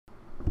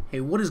Hey,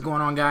 what is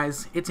going on,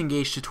 guys? It's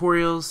Engaged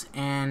Tutorials,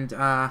 and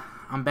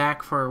I'm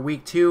back for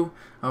week 2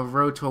 of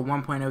Road to a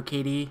 1.0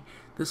 KD.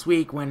 This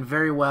week went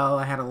very well.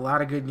 I had a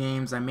lot of good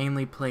games. I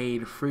mainly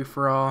played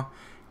free-for-all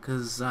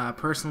because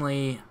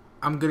personally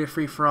I'm good at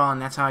free-for-all, and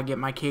that's how I get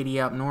my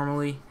KD up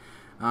normally.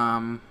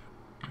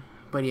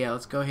 But yeah,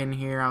 let's go ahead and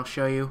here I'll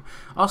show you.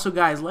 Also,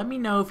 guys, let me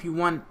know if you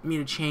want me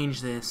to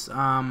change this.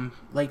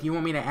 Like, you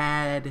want me to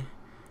add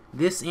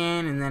this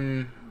in and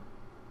then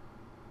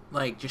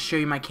like just show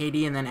you my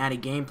KD and then add a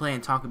gameplay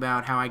and talk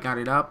about how I got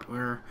it up,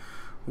 or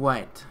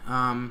what.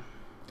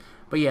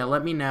 But yeah,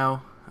 let me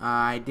know.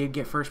 I did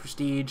get first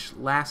prestige.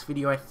 Last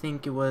video I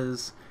think it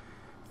was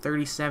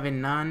 37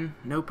 none,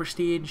 no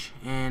prestige,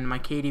 and my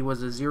KD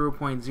was a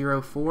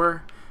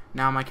 0.04.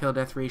 Now my kill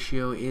death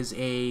ratio is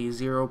a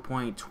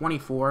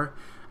 0.24.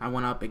 I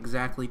went up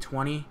exactly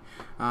 20.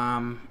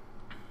 Yeah.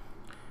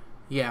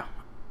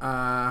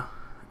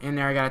 In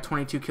there I got a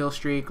 22 kill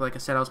streak. Like I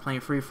said, I was playing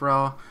free for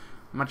all.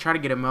 I'm going to try to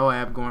get a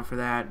Moab going for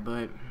that,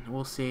 but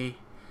we'll see.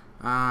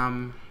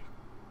 My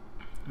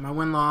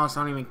win-loss,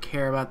 I don't even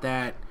care about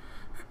that.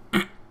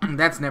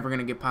 That's never going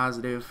to get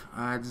positive.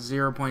 It's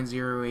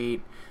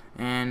 0.08,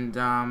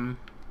 and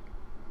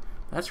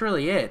that's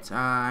really it.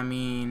 I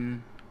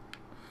mean,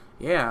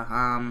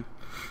 yeah.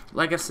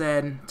 Like I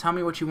said, tell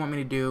me what you want me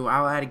to do.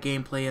 I'll add a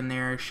gameplay in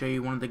there, show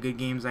you one of the good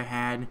games I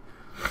had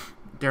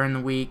during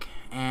the week,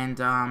 and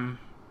yeah,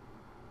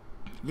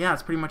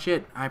 that's pretty much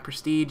it. I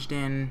prestiged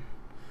in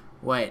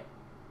what,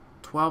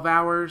 12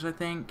 hours, I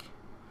think.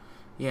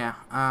 Yeah.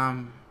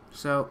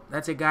 So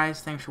that's it,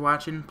 guys. Thanks for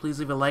watching. Please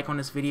leave a like on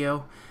this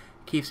video.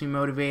 It keeps me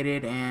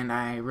motivated, and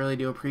I really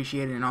do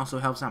appreciate it, and also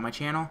helps out my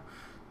channel.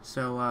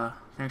 So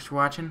thanks for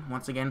watching.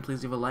 Once again,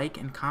 please leave a like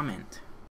and comment.